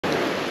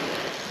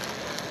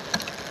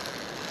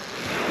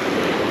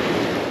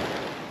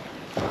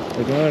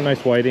There's another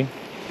nice whiting.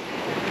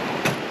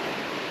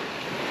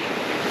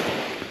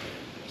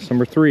 It's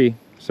number 3.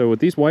 So with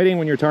these whiting,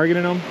 when you're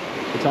targeting them,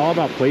 it's all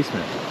about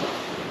placement.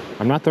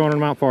 I'm not throwing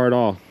them out far at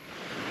all.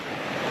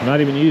 I'm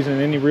not even using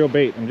any real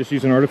bait. I'm just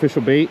using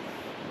artificial bait.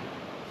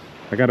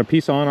 I got a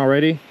piece on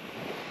already.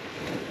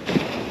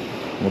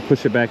 We'll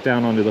push it back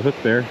down onto the hook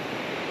there.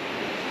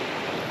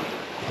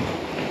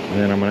 And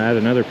then I'm gonna add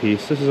another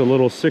piece. This is a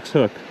little 6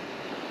 hook,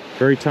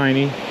 very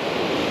tiny.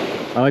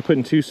 I like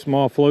putting 2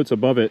 small floats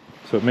above it,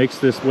 so it makes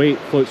this weight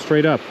float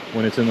straight up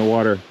when it's in the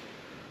water,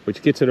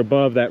 which gets it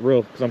above that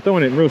real, because I'm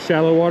throwing it in real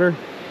shallow water.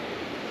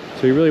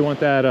 So you really want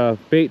that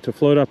bait to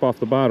float up off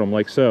the bottom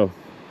like so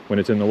when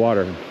it's in the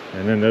water.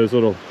 And then those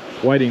little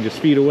whiting just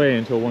feed away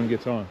until one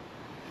gets on.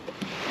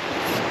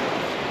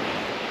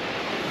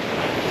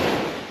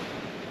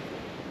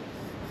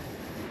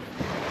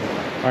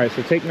 All right,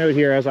 so take note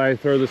here as I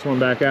throw this one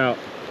back out.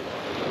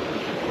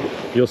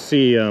 You'll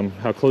see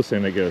how close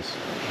in it goes.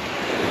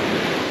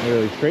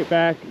 Literally straight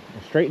back,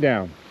 straight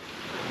down.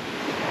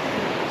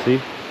 See,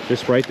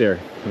 just right there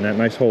in that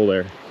nice hole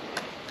there.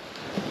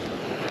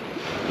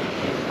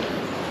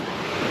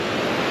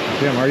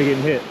 See, I'm already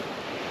getting hit.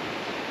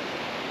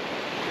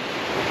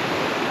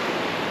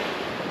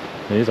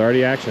 There's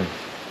already action.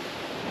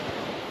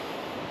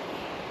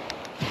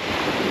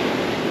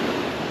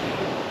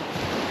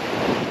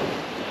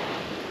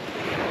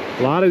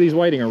 A lot of these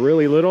whiting are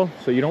really little,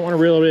 so you don't want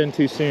to reel it in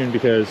too soon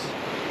because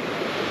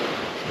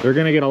they're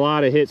going to get a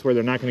lot of hits where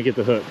they're not going to get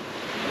the hook.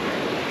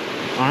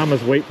 I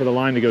almost wait for the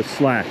line to go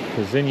slack,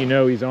 because then you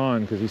know he's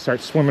on, because he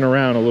starts swimming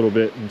around a little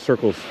bit in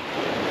circles.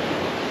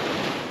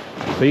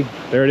 See,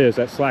 there it is,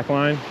 that slack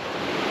line.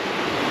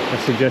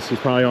 That suggests he's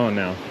probably on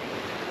now.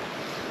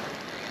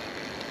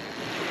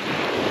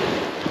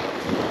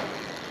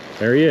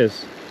 There he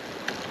is.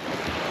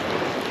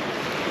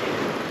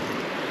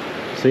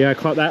 See, I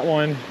caught that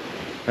one.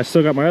 I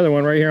still got my other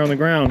one right here on the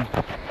ground.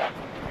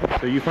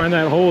 So you find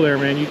that hole there,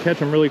 man, you catch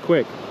them really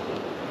quick.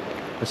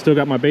 I still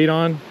got my bait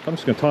on. I'm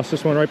just gonna toss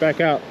this one right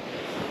back out.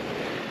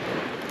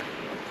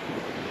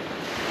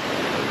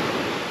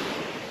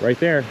 Right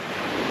there,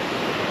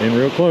 in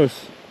real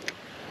close.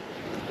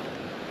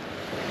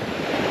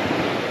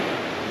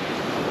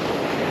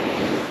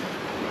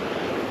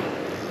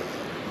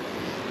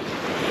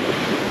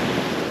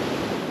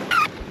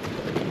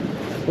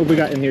 What we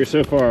got in here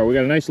so far? We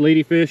got a nice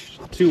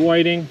ladyfish, 2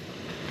 whiting.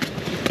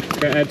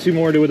 Gotta add 2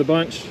 more to it with a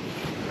bunch.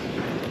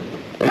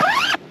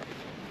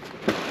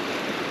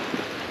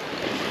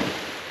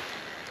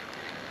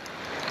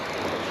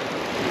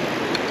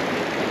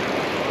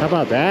 How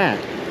about that?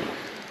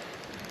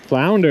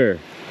 Flounder.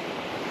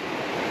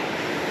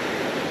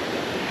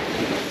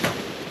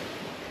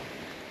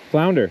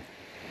 Flounder.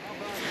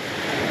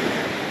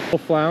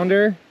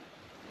 Flounder.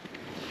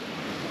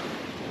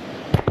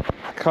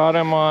 Caught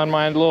him on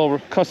my little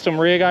custom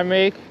rig I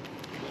make.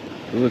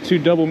 The 2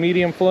 double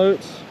medium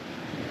floats.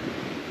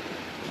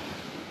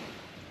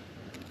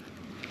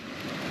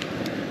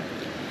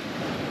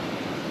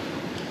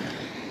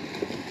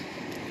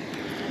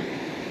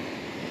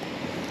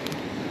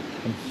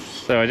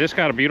 So I just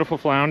got a beautiful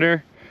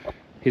flounder.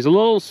 He's a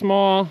little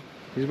small.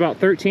 He's about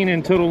 13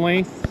 in total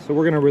length, so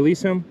we're gonna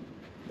release him.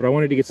 But I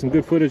wanted to get some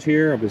good footage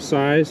here of his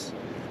size.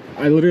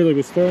 I literally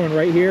was throwing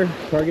right here,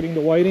 targeting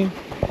the whiting.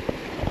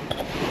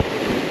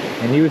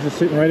 And he was just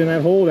sitting right in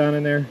that hole down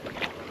in there.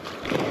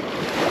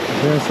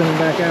 I'm gonna send him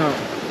back out.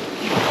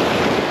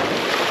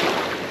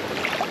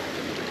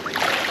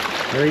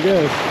 There he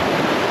goes.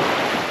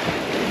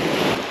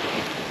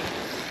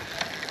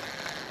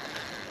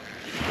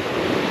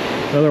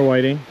 Another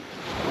whiting.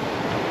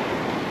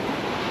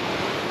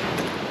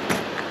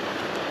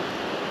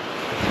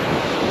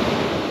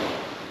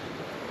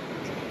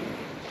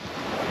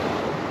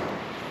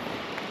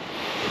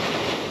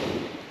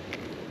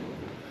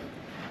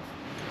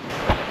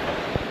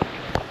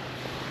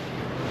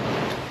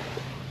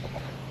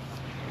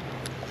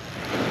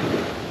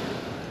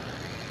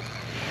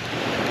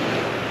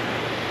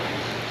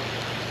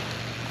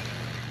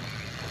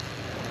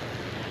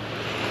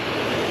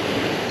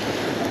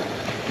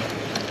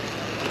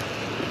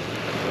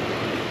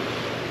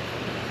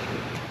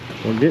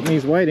 We're getting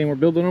these whiting, we're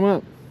building them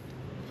up.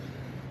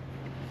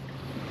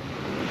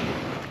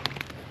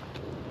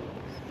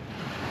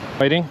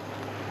 Whiting.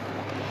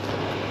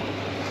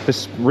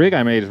 This rig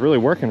I made is really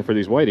working for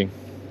these whiting.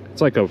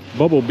 It's like a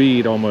bubble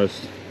bead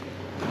almost.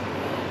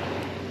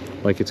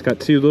 Like it's got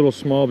 2 little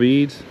small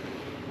beads,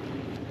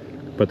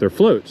 but they're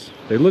floats.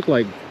 They look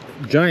like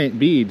giant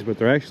beads, but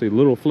they're actually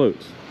little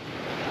floats.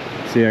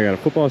 See, I got a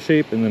football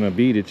shape and then a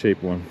beaded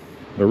shaped one.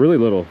 They're really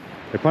little.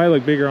 They probably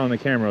look bigger on the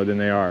camera than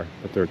they are,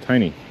 but they're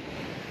tiny.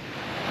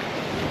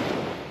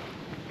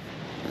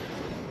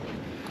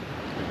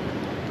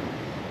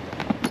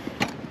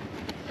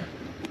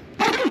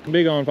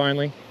 Big on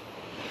finally.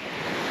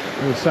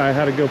 We'll decide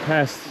how to go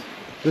past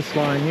this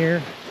line here.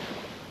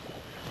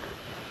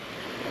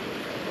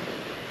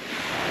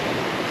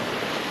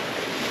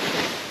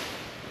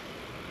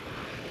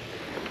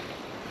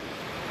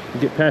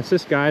 Get past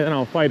this guy, then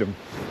I'll fight him.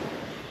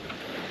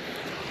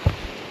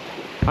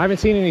 I haven't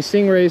seen any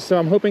stingrays, so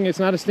I'm hoping it's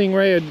not a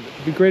stingray. It'd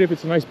be great if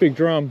it's a nice big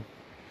drum.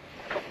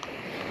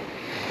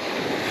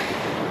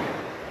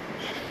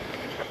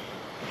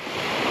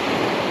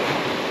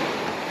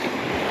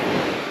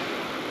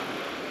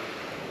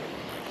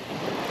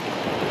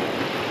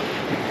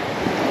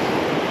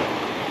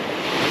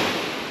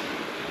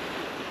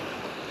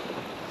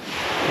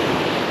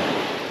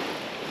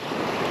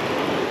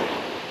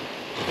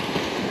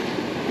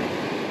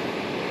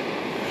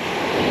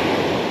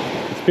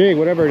 Big,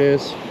 whatever it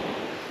is.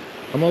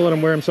 I'm gonna let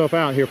him wear himself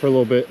out here for a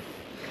little bit.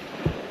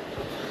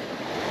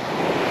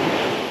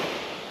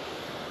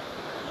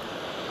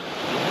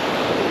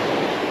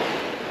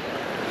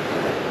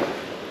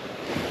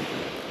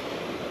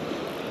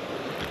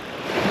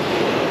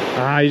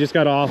 He just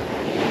got off.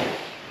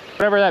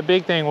 Whatever that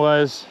big thing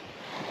was,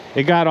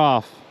 it got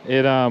off.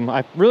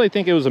 I really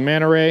think it was a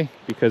manta ray,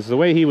 because the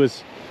way he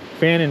was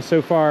fanning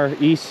so far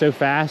east so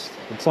fast,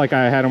 it's like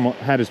I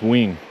had his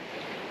wing.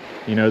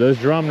 You know, those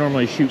drum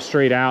normally shoot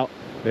straight out.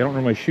 They don't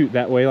normally shoot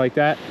that way like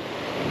that.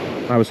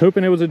 I was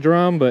hoping it was a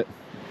drum, but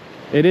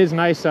it is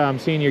nice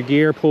seeing your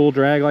gear pull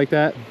drag like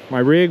that. My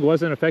rig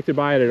wasn't affected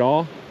by it at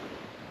all,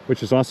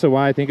 which is also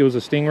why I think it was a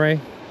stingray.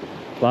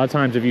 A lot of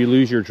times if you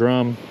lose your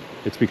drum,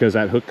 it's because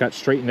that hook got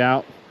straightened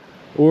out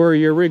or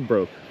your rig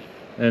broke.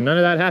 And none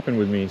of that happened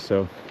with me,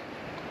 so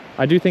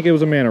I do think it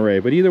was a manta ray.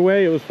 But either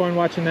way, it was fun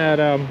watching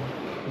that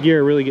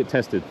gear really get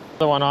tested.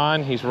 Another one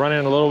on, he's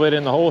running a little bit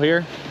in the hole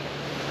here.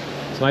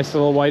 Nice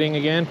little whiting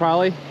again,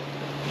 probably.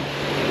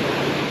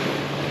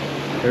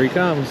 There he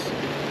comes.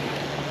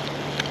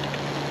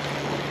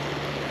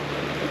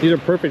 These are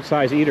perfect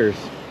size eaters.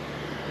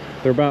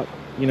 They're about,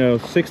 you know,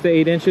 6 to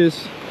 8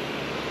 inches.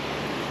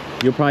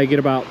 You'll probably get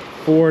about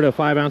 4 to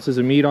 5 ounces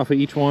of meat off of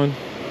each one.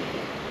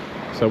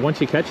 So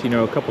once you catch, you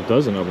know, a couple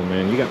dozen of them,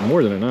 man, you got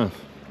more than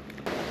enough.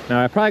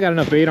 Now I probably got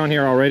enough bait on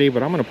here already,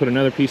 but I'm gonna put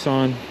another piece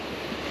on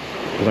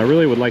because I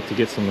really would like to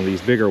get some of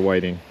these bigger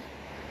whiting.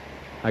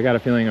 I got a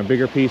feeling a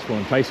bigger piece will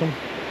entice them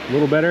a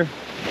little better.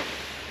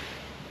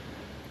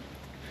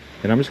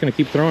 And I'm just gonna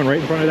keep throwing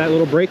right in front of that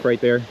little break right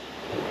there.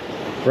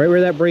 Right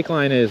where that break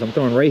line is, I'm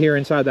throwing right here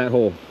inside that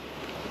hole.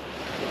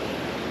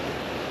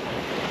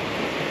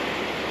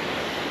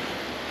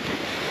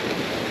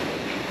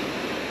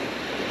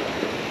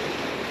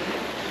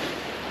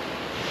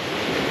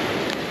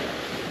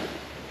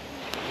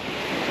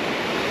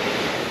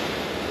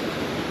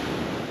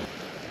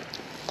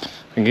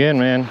 Again,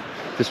 man,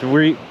 this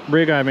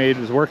rig I made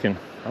is working.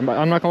 I'm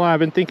not gonna lie, I've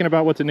been thinking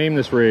about what to name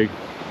this rig.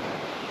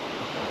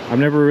 I've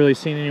never really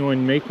seen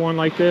anyone make one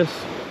like this.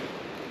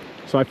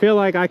 So I feel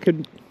like I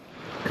could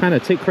kind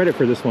of take credit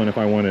for this one if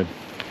I wanted.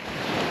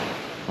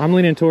 I'm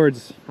leaning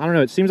towards, I don't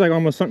know, it seems like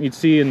almost something you'd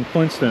see in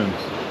Flintstones.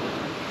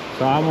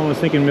 So I'm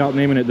almost thinking about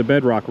naming it the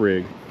Bedrock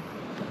Rig.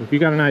 If you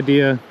got an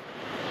idea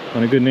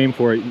on a good name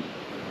for it,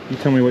 you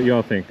tell me what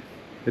y'all think.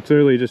 It's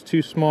literally just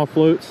 2 small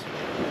floats,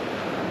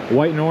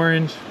 white and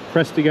orange,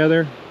 pressed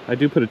together. I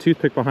do put a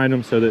toothpick behind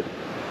them so that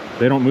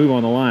they don't move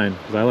on the line,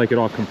 because I like it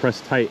all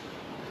compressed tight.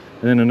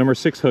 And then a number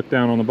 6 hook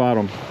down on the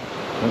bottom,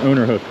 an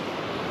owner hook.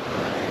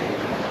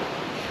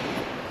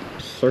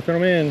 Surfing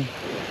them in.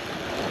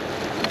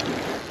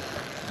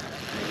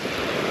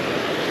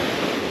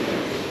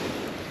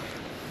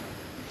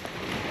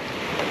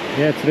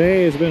 Yeah,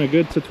 today has been a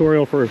good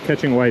tutorial for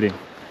catching whiting.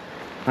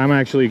 I'm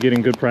actually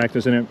getting good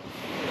practice in it.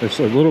 There's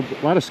a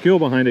lot of skill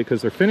behind it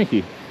because they're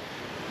finicky.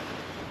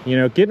 You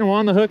know, getting them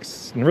on the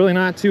hooks, really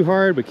not too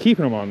hard, but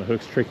keeping them on the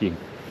hooks tricky.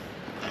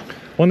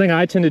 One thing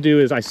I tend to do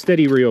is I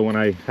steady reel when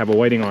I have a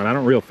whiting on. I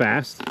don't reel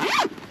fast.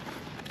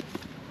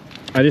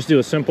 I just do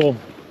a simple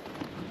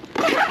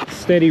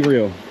steady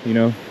reel, you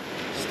know,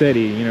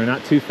 steady, you know,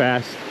 not too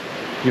fast.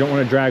 You don't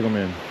want to drag them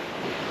in.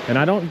 And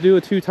I don't do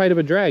too tight of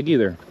a drag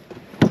either.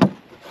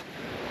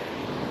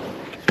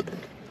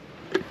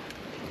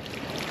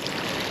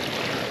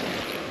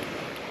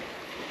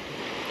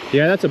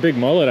 Yeah, that's a big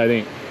mullet, I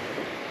think.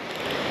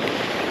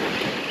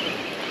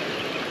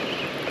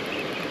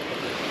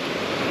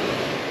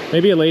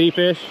 Maybe a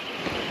ladyfish.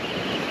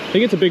 I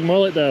think it's a big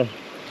mullet though.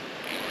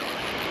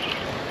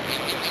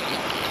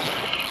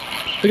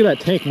 Look at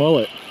that tank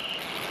mullet.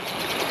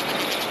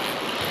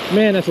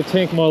 Man, that's a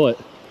tank mullet.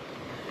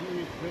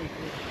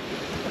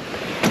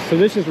 So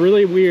this is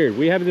really weird.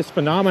 We have this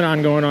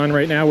phenomenon going on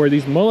right now where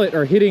these mullet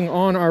are hitting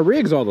on our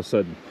rigs all of a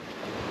sudden.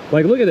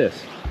 Like, look at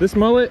this. This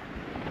mullet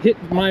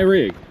hit my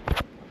rig.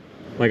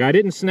 Like, I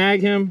didn't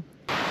snag him.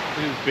 Look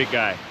at this big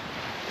guy.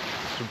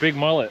 It's a big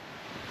mullet.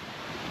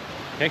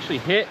 He actually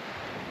hit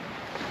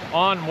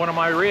on one of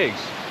my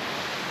rigs.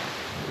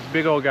 This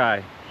big old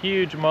guy.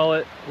 Huge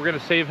mullet. We're gonna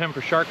save him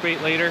for shark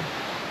bait later.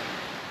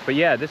 But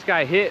yeah, this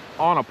guy hit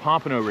on a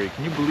Pompano rig.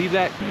 Can you believe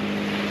that?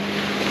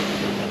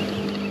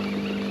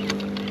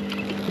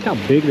 Look how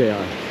big they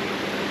are.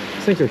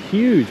 These things are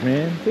huge,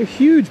 man. They're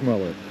huge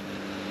mullet.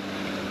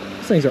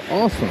 These things are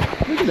awesome.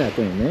 Look at that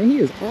thing, man. He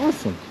is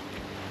awesome.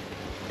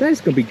 That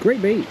is gonna be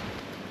great bait.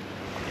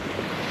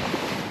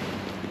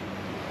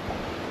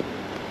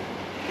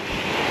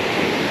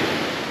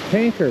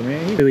 Tanker,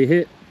 man. He really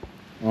hit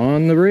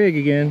on the rig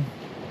again.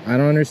 I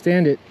don't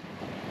understand it.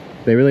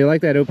 They really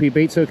like that OP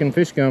bait soaking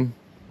fish gum.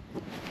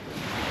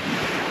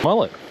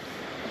 Mullet.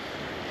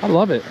 I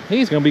love it.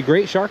 He's gonna be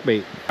great shark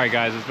bait. All right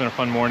guys, it's been a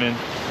fun morning.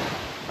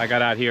 I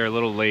got out here a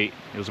little late.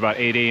 It was about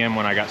 8 a.m.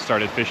 when I got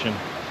started fishing.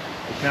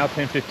 It's now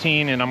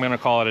 10:15 and I'm gonna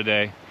call it a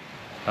day.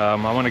 I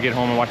want to get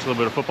home and watch a little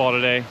bit of football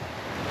today.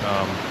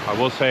 I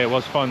will say it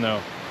was fun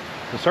though.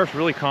 The surf's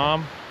really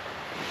calm.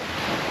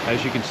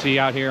 As you can see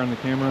out here on the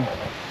camera,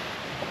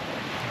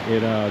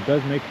 it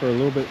does make for a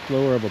little bit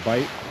slower of a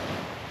bite.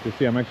 You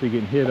see I'm actually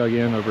getting hit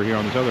again over here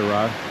on this other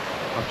rod.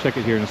 I'll check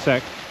it here in a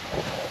sec.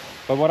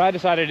 But what I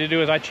decided to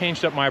do is I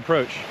changed up my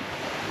approach.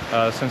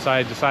 Since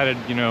I decided,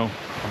 you know,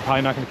 I'm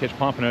probably not going to catch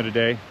Pompano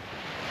today.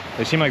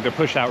 They seem like they're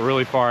pushed out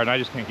really far and I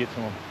just can't get to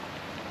them.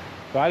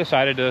 So I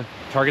decided to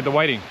target the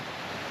whiting.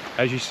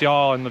 As you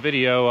saw in the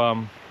video,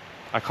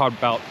 I caught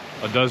about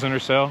a dozen or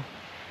so.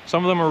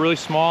 Some of them are really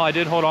small. I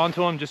did hold on to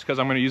them just because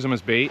I'm going to use them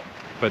as bait.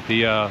 But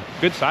the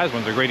good sized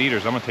ones are great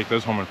eaters. I'm going to take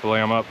those home and fillet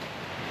them up.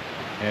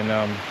 And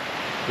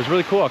it was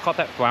really cool. I caught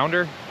that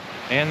flounder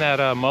and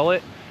that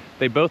mullet.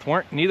 They both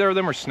weren't, neither of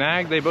them were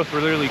snagged. They both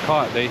were literally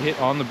caught. They hit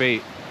on the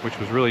bait, which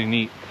was really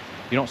neat.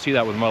 You don't see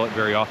that with mullet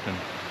very often.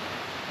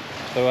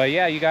 So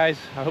yeah, you guys,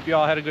 I hope you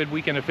all had a good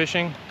weekend of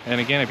fishing. And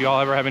again, if you all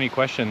ever have any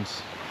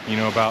questions, you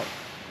know, about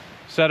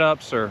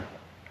setups or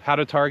how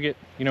to target,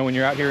 you know, when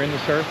you're out here in the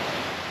surf,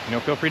 you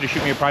know, feel free to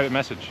shoot me a private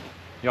message.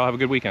 Y'all have a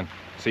good weekend.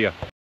 See ya.